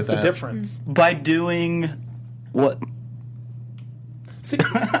 I agree That's with that. the difference. By doing what? See,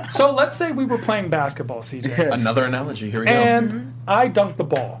 so let's say we were playing basketball, CJ. Yes. Another analogy. Here we go. And I dunk the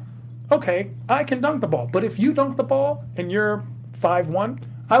ball. Okay, I can dunk the ball. But if you dunk the ball and you're 5'1",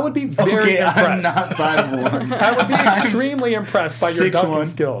 I would be very Okay, I'm impressed. not 5'1". I would be extremely impressed by your 6'1". dunking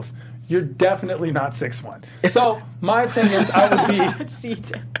skills. You're definitely not 6'1". So my thing is, I would be,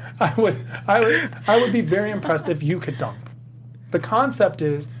 CJ. I would be very impressed if you could dunk. The concept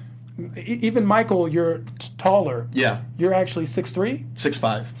is, even Michael, you're taller. Yeah. You're actually 6'3",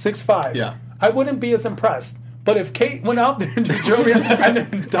 6'5". 6'5". Yeah. I wouldn't be as impressed. But if Kate went out there and just drove in and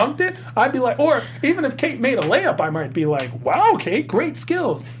then dunked it, I'd be like, or even if Kate made a layup, I might be like, wow, Kate, great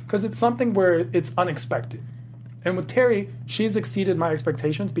skills. Because it's something where it's unexpected. And with Terry, she's exceeded my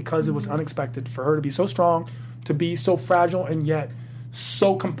expectations because it was unexpected for her to be so strong, to be so fragile, and yet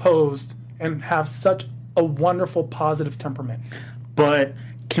so composed and have such a wonderful, positive temperament. But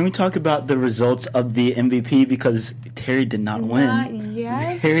can we talk about the results of the MVP? Because Terry did not win. Not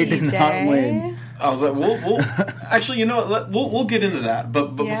yet, Terry did CJ. not win. I was like, we'll actually, you know what? We'll get into that.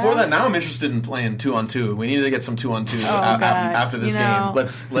 But Yeah. before that, now I'm interested in playing 2-on-2. We need to get some 2-on-2 God. after this You know- game.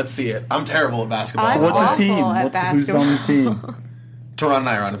 Let's see it. I'm terrible at basketball. I'm What's the awful team? at Who's on the team? Tehran and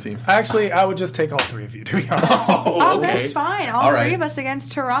I are on a team. Actually, I would just take all three of you, to be honest. Oh, okay. that's fine. All All three right. of us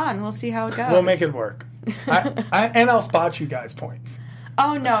against Tehran. We'll see how it goes. We'll make it work. And I'll spot you guys points.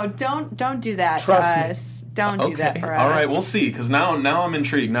 Oh no! Don't do that Trust to me. us. Don't do that for us. All right, we'll see. Because now I'm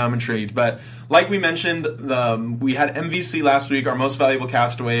intrigued. But like we mentioned, we had MVC last week, our most valuable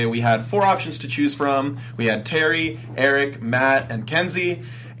castaway. We had 4 options to choose from. We had Terry, Eric, Matt, and Kenzie.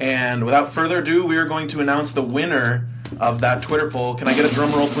 And without further ado, we are going to announce the winner of that Twitter poll. Can I get a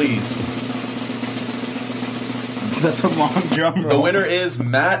drum roll, please? That's a long drum roll. The winner is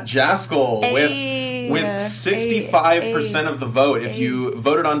Matt Jaskell with 65% of the vote. If you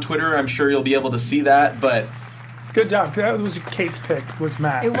voted on Twitter, I'm sure you'll be able to see that. But Good job. That was Kate's pick, was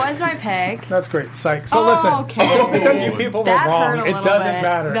Matt. It was my pick. That's great. Psych. So listen, okay. just because you people were That wrong, hurt a it little doesn't bit.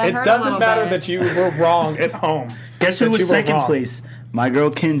 matter. That It hurt a doesn't little matter bit. that you were wrong at home. Guess who That was you were second wrong. place? My girl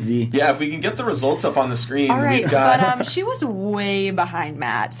Kinsey. Yeah, if we can get the results up on the screen, All right, we've got. but she was way behind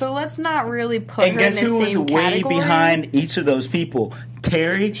Matt, so let's not really put And her guess in the who was same way category. behind each of those people?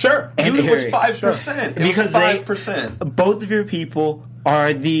 Terry. Sure. And Dude, it was Harry. 5%. It was Because 5%. Both of your people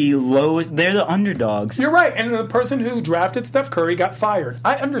are the lowest. They're the underdogs. You're right, and the person who drafted Steph Curry got fired.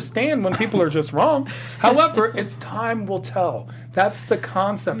 I understand when people are just wrong. However, it's time will tell. That's the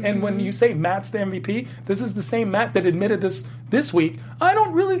concept. And when you say Matt's the MVP, this is the same Matt that admitted this week, I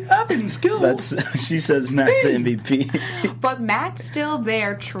don't really have any skills. She says Matt's the MVP. But Matt's still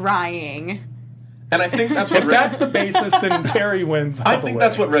there trying. And I think that's what. If that's the basis, then Terry wins. I think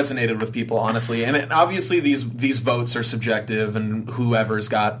that's what resonated with people, honestly. And obviously, these votes are subjective, and whoever's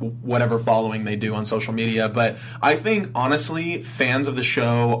got whatever following they do on social media. But I think, honestly, fans of the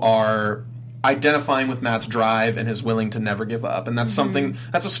show are identifying with Matt's drive and his willing to never give up. And that's something,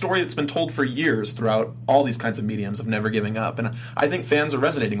 that's a story that's been told for years throughout all these kinds of mediums of never giving up. And I think fans are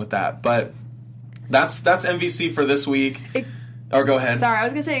resonating with that. But that's MVC for this week. Or go ahead. Sorry, I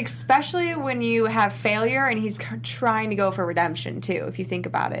was going to say, especially when you have failure and he's trying to go for redemption, too, if you think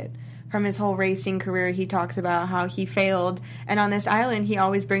about it. From his whole racing career, he talks about how he failed. And on this island, he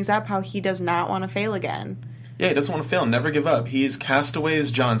always brings up how he does not want to fail again. Yeah, he doesn't want to fail. Never give up. He's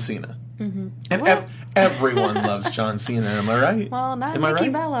Castaways John Cena. And everyone loves John Cena, am I right? Well, not am I Nikki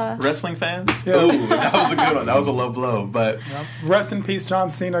right? Bella. Wrestling fans? Yeah. Ooh, that was a good one. That was a low blow. But Rest in peace,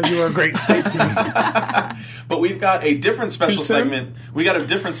 John Cena. You were a great statesman. But we've got a different special Too soon? segment. We got a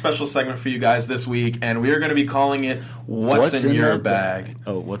different special segment for you guys this week, and we are going to be calling it "What's in Your that Bag."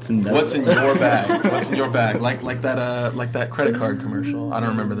 Oh, what's in that? What's in your bag? What's in your bag? Like that credit card commercial. I don't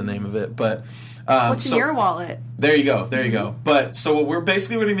remember the name of it, but What's in your wallet? There you go. There you go. But so what we're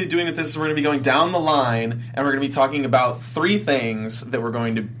basically going to be doing with this is we're going to be going down the line, and we're going to be talking about 3 things that we're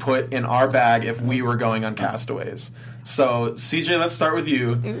going to put in our bag if we were going on Castaways. So CJ, let's start with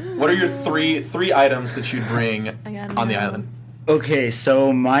you. What are your three items that you'd bring on the island? Okay,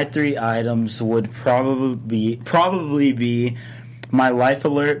 so my 3 items would probably be my Life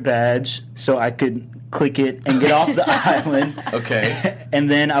Alert badge, so I could click it and get off the island. Okay. And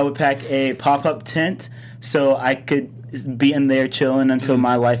then I would pack a pop-up tent so I could be in there chilling until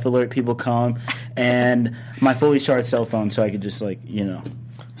my Life Alert people come, and my fully charged cell phone so I could just, So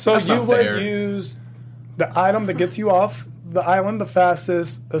That's you not would fair. use the item that gets you off the island the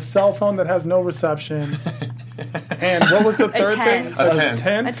fastest, a cell phone that has no reception, and what was the third thing? tent. A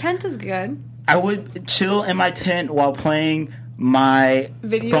tent. A tent is good. I would chill in my tent while playing my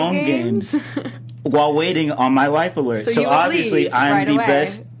Video phone games? while waiting on my Life Alert. So you would obviously leave I'm right the away.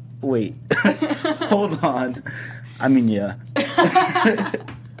 best. Wait. Hold on. I mean, yeah.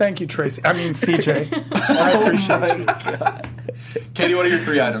 Thank you, Tracy. I mean, CJ. I appreciate you. Katie, what are your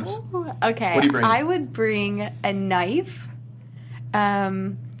 3 items? Okay. What do you bring? I would bring a knife,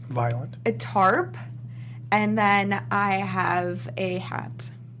 Violent. a tarp, and then I have a hat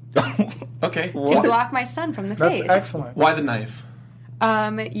Okay. to block my sun from the That's face. excellent. Why the knife?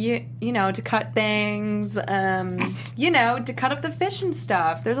 You know, to cut things, to cut up the fish and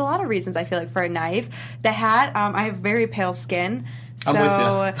stuff. There's a lot of reasons I feel like for a knife. The hat, I have very pale skin, so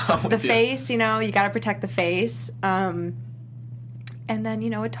I'm with the you. face, you got to protect the face. And then,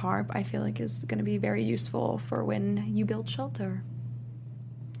 a tarp I feel like is going to be very useful for when you build shelter.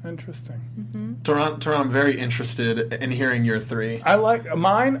 Interesting. Tehran, I'm very interested in hearing your 3. I like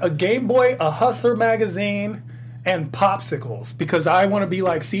mine, a Game Boy, a Hustler magazine, and popsicles, because I want to be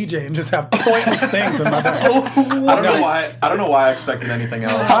like CJ and just have pointless things in my bag. I don't know why I expected anything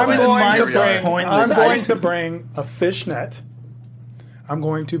else. I'm but going here to we are. bring. Pointless I'm going ice. to bring a fishnet. I'm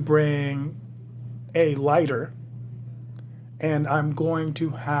going to bring a lighter, and I'm going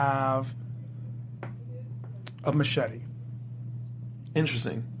to have a machete.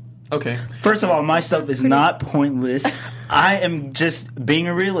 Interesting. Okay. First of all, my stuff is not pointless. I am just being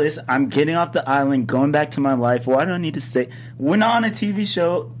a realist. I'm getting off the island, going back to my life. Why do I need to stay? We're not on a TV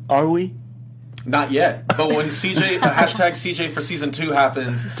show, are we? Not yet. But when hashtag CJ for season 2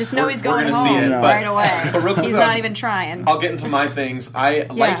 happens, Just know we're- he's we're going gonna home see it. right away. But real quick, He's not even trying. I'll get into my things.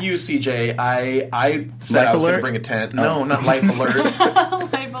 Like you, CJ. I said Life I was going Alert? to bring a tent. No, not Life Alert.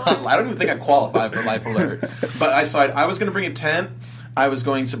 I don't even think I qualify for Life Alert. But I was going to bring a tent. I was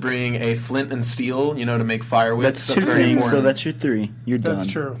going to bring a flint and steel, to make fire with. That's 2 very things, important. so that's your 3. You're done. That's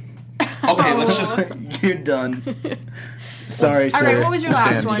true. Okay, let's just. You're done. Sorry, All sir. right, what was your last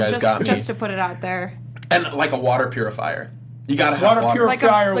Damn, you one? guys got me. Just to put it out there. And like a water purifier. You got to have Water water.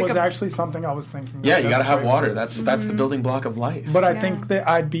 purifier was actually something I was thinking. Yeah, you got to have water. That's the building block of life. But I think that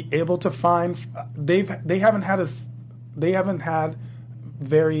I'd be able to find. They haven't had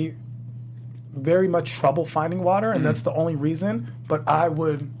very much trouble finding water, and that's the only reason. But I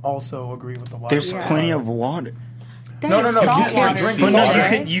would also agree with the water. There's plenty of water. No. You can't drink But salt.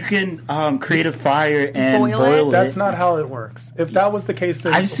 no, you can create a fire and boil it. That's not how it works. If that was the case,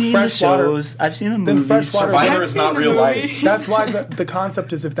 then I've seen the shows. I've seen the movies. Survivor is not real life. That's why the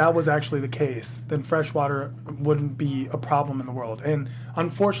concept is if that was actually the case, then fresh water wouldn't be a problem in the world. And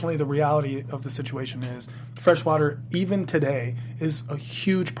unfortunately, the reality of the situation is fresh water, even today, is a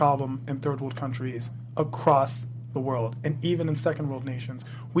huge problem in third world countries across the world, and even in second world nations.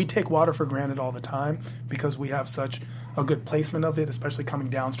 We take water for granted all the time because we have such a good placement of it, especially coming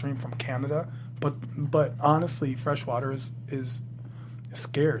downstream from Canada. But honestly, fresh water is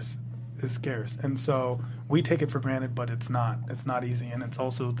scarce. Is scarce. And so we take it for granted, but it's not. It's not easy, and it's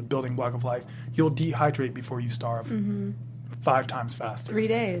also the building block of life. You'll dehydrate before you starve 5 times faster. 3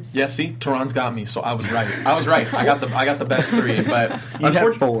 days. Yeah, see, Tehran's got me, so I was right. I got the best 3, but you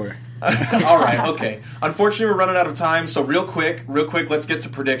have 4. All right, okay. Unfortunately, we're running out of time, so real quick, let's get to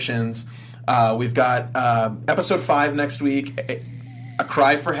predictions. We've got episode 5 next week, A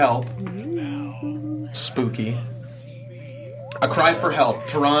Cry for Help. Spooky. A Cry for Help.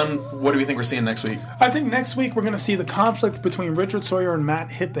 Tehran, what do we think we're seeing next week? I think next week we're going to see the conflict between Richard Sawyer and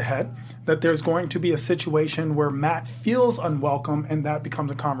Matt hit the head. That there's going to be a situation where Matt feels unwelcome, and that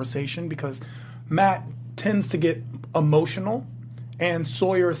becomes a conversation because Matt tends to get emotional and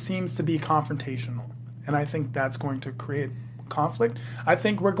Sawyer seems to be confrontational. And I think that's going to create conflict. I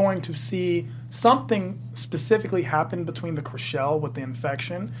think we're going to see something specifically happen between the Chriselle with the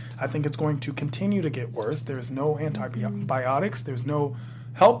infection. I think it's going to continue to get worse. There's no antibiotics. There's no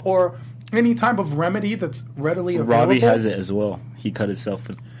help or any type of remedy that's readily available. Robbie has it as well. He cut himself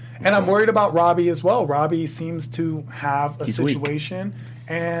with... And I'm worried about Robbie as well. Robbie seems to have a situation. Weak.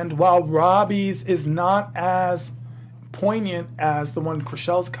 And while Robbie's is not as poignant as the one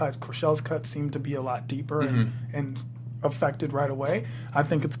Chriselle's cut seemed to be a lot deeper and affected right away. I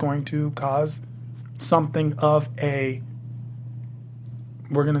think it's going to cause something of we're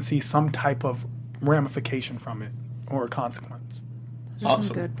going to see some type of ramification from it or consequence.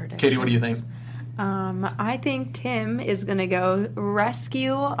 Awesome. Good predictions. Katie, what do you think? I think Tim is going to go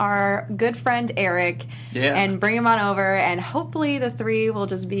rescue our good friend Eric and bring him on over, and hopefully the 3 will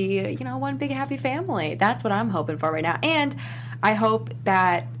just be, one big happy family. That's what I'm hoping for right now. And I hope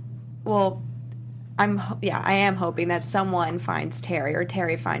that, I am hoping that someone finds Terry or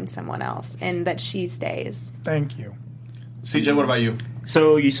Terry finds someone else and that she stays. Thank you. CJ, what about you?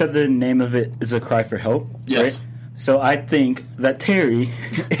 So you said the name of it is A Cry for Help? Yes. Right? So I think that Terry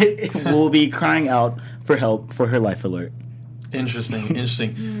will be crying out for help for her life alert.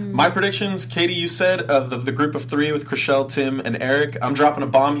 Interesting. My predictions, Katie, you said the group of 3 with Chriselle, Tim, and Eric. I'm dropping a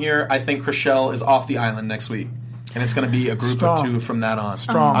bomb here. I think Chriselle is off the island next week. And it's going to be a group of 2 from that on.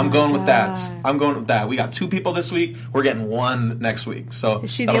 Strong. I'm going with that. We got 2 people this week. We're getting 1 next week. So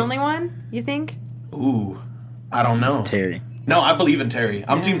is she the only one, you think? Ooh, I don't know. Terry. No, I believe in Terry.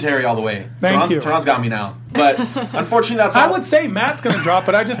 I'm Team Terry all the way. Thank you. Tehran's got me now. But unfortunately, that's all. I would say Matt's going to drop,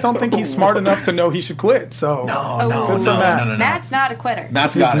 but I just don't think he's smart enough to know he should quit. So No. Matt's not a quitter.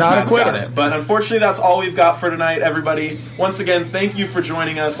 Matt's got it. But unfortunately, that's all we've got for tonight, everybody. Once again, thank you for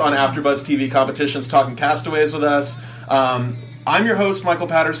joining us on AfterBuzz TV Competitions, talking Castaways with us. I'm your host, Michael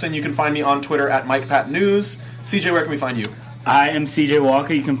Patterson. You can find me on Twitter at MikePatNews. CJ, where can we find you? I am CJ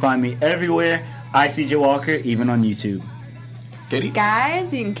Walker. You can find me everywhere. CJ Walker, even on YouTube. Katie?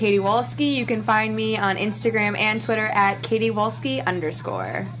 Guys, you can Katie Wolski. You can find me on Instagram and Twitter at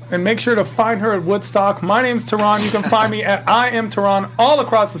KatieWolski_. And make sure to find her at Woodstock. My name's Tehran. You can find me at I Am Tehran all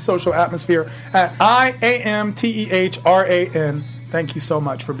across the social atmosphere at IAMTEHRAN. Thank you so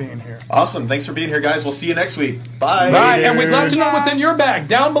much for being here. Awesome. Thanks for being here, guys. We'll see you next week. Bye. Bye. And we'd love to know what's in your bag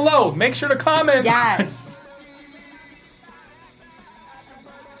down below. Make sure to comment. Yes.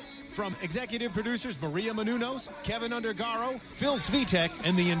 From executive producers Maria Menounos, Kevin Undergaro, Phil Svitek,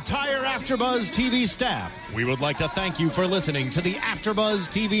 and the entire AfterBuzz TV staff, we would like to thank you for listening to the AfterBuzz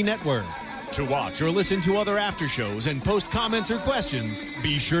TV network. To watch or listen to other after shows and post comments or questions,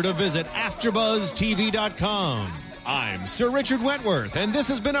 be sure to visit AfterBuzzTV.com. I'm Sir Richard Wentworth, and this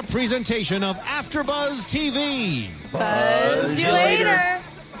has been a presentation of AfterBuzz TV. Buzz you later.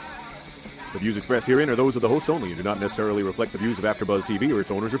 The views expressed herein are those of the hosts only and do not necessarily reflect the views of AfterBuzz TV or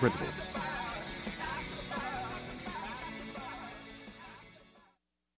its owners or principals.